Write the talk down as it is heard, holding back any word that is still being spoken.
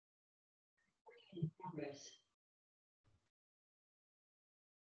In progress.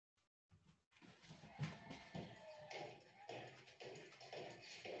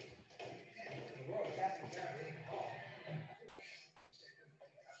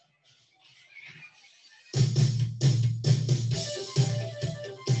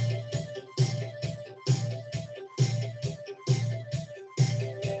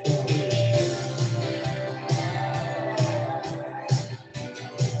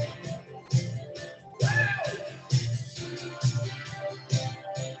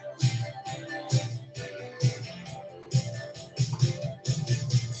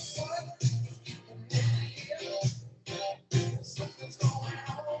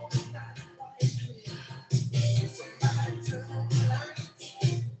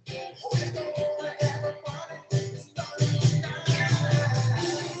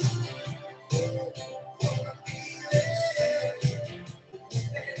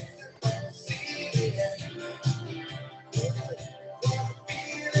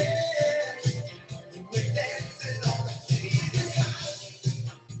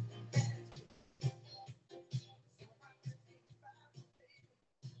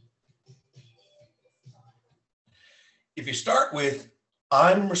 If you start with,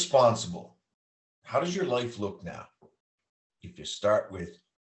 I'm responsible, how does your life look now? If you start with,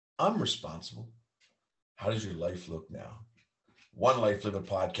 I'm responsible, how does your life look now? One Life Living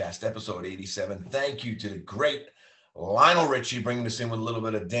Podcast, episode 87. Thank you to the great Lionel Richie bringing us in with a little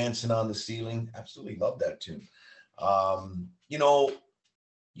bit of Dancing on the Ceiling. Absolutely love that tune. You know,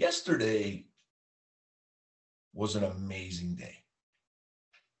 yesterday was an amazing day.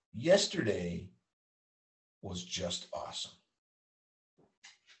 Yesterday was just awesome.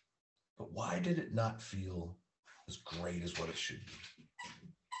 But why did it not feel as great as what it should be?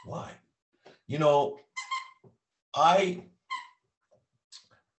 Why? You know, I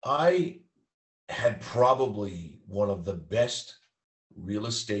I had probably one of the best real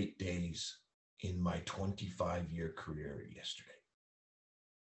estate days in my 25-year career yesterday.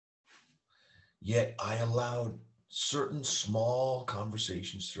 Yet I allowed certain small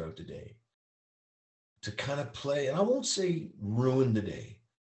conversations throughout the day to kind of play, and I won't say ruin the day,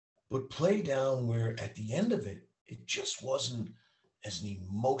 but play down where at the end of it, it just wasn't as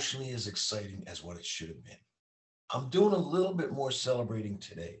emotionally as exciting as what it should have been. I'm doing a little bit more celebrating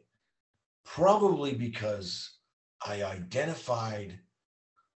today, probably because I identified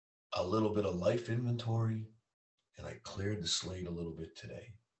a little bit of life inventory and I cleared the slate a little bit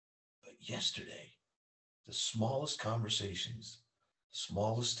today. But yesterday, the smallest conversations, the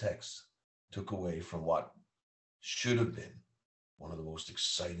smallest texts took away from what should have been one of the most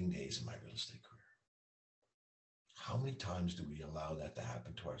exciting days in my real estate career. How many times do we allow that to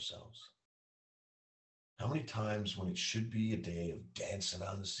happen to ourselves? How many times when it should be a day of dancing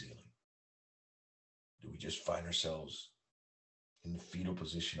on the ceiling, do we just find ourselves in the fetal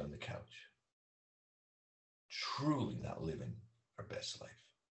position on the couch, truly not living our best life?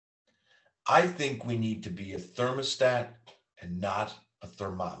 I think we need to be a thermostat and not a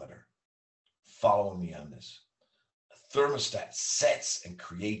thermometer. Follow me on this. A thermostat sets and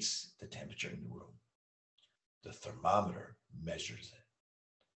creates the temperature in the room. The thermometer measures it.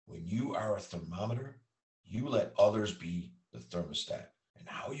 When you are a thermometer, you let others be the thermostat. And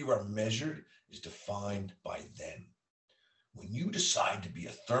how you are measured is defined by them. When you decide to be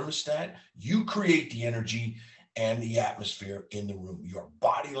a thermostat, you create the energy and the atmosphere in the room. Your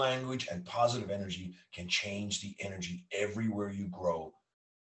body language and positive energy can change the energy everywhere you grow,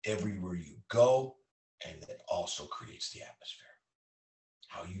 everywhere you go, and it also creates the atmosphere.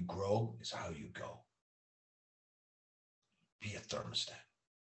 How you grow is how you go. Be a thermostat.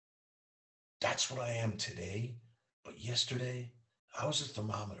 That's what I am today. But yesterday, I was a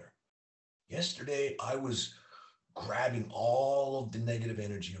thermometer. Yesterday, I was grabbing all of the negative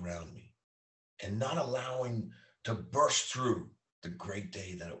energy around me and not allowing to burst through the great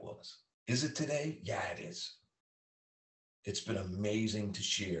day that it was. Is it today? Yeah, it is. It's been amazing to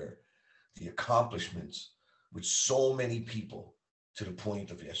share the accomplishments with so many people to the point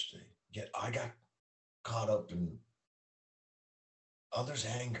of yesterday. Yet I got caught up in others'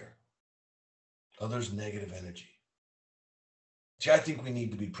 anger, others' negative energy. See, I think we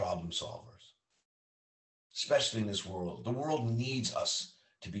need to be problem solvers, especially in this world. The world needs us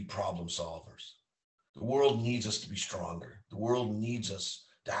to be problem solvers. The world needs us to be stronger. The world needs us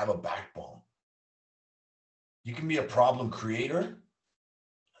to have a backbone. You can be a problem creator.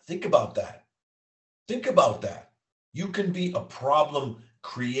 Think about that. Think about that. You can be a problem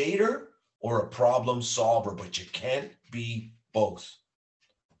creator or a problem solver, but you can't be both.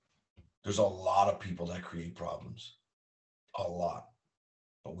 There's a lot of people that create problems. A lot.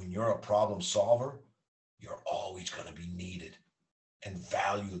 But when you're a problem solver, you're always going to be needed and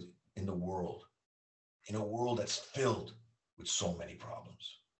valued in a world that's filled with so many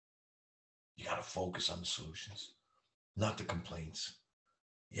problems. You got to focus on the solutions, not the complaints.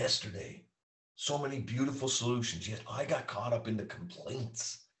 Yesterday, so many beautiful solutions, yet I got caught up in the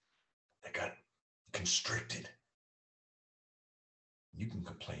complaints. I got constricted. You can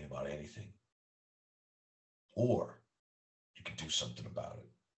complain about anything, or you can do something about it.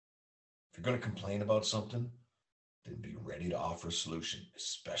 If you're going to complain about something, then be ready to offer a solution,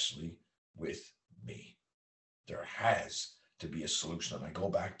 especially with me. There has to be a solution. And I go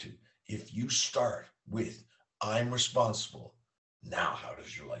back to, if you start with, I'm responsible, now how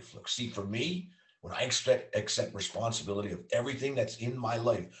does your life look? See, for me, when I accept responsibility of everything that's in my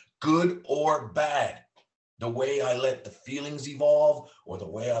life, good or bad, the way I let the feelings evolve or the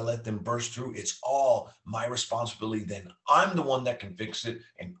way I let them burst through, it's all my responsibility. Then I'm the one that can fix it,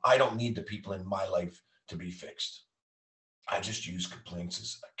 and I don't need the people in my life to be fixed. I just use complaints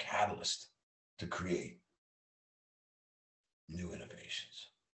as a catalyst to create new innovations,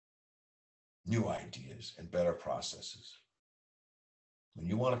 new ideas, and better processes. When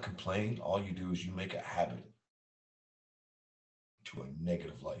you want to complain, all you do is you make a habit to a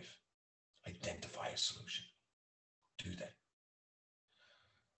negative life. Identify a solution. Do that.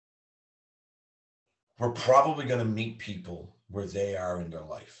 We're probably going to meet people where they are in their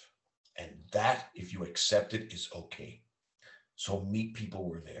life. And that, if you accept it, is okay. So meet people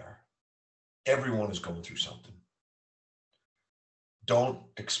where they are. Everyone is going through something. Don't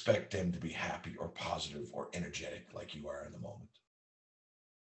expect them to be happy or positive or energetic like you are in the moment.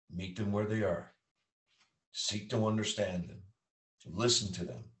 Meet them where they are. Seek to understand them. Listen to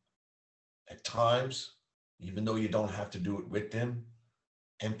them. At times, even though you don't have to do it with them,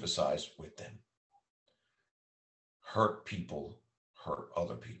 emphasize with them. Hurt people hurt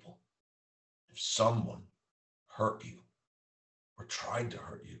other people. If someone hurt you or tried to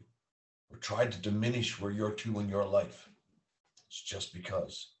hurt you or tried to diminish where you're to in your life, it's just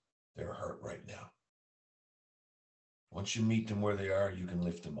because they're hurt right now. Once you meet them where they are, you can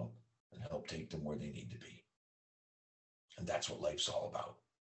lift them up and help take them where they need to be. And that's what life's all about.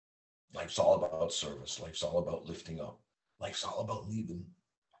 Life's all about service. Life's all about lifting up. Life's all about leaving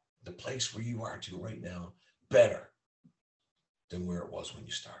the place where you are to right now better than where it was when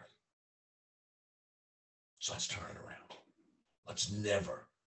you started. So let's turn it around. Let's never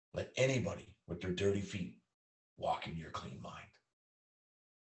let anybody with their dirty feet walk in your clean mind.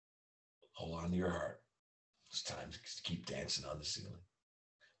 Hold on to your heart. It's time to keep dancing on the ceiling.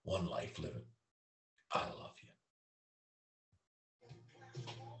 One life living. I love you.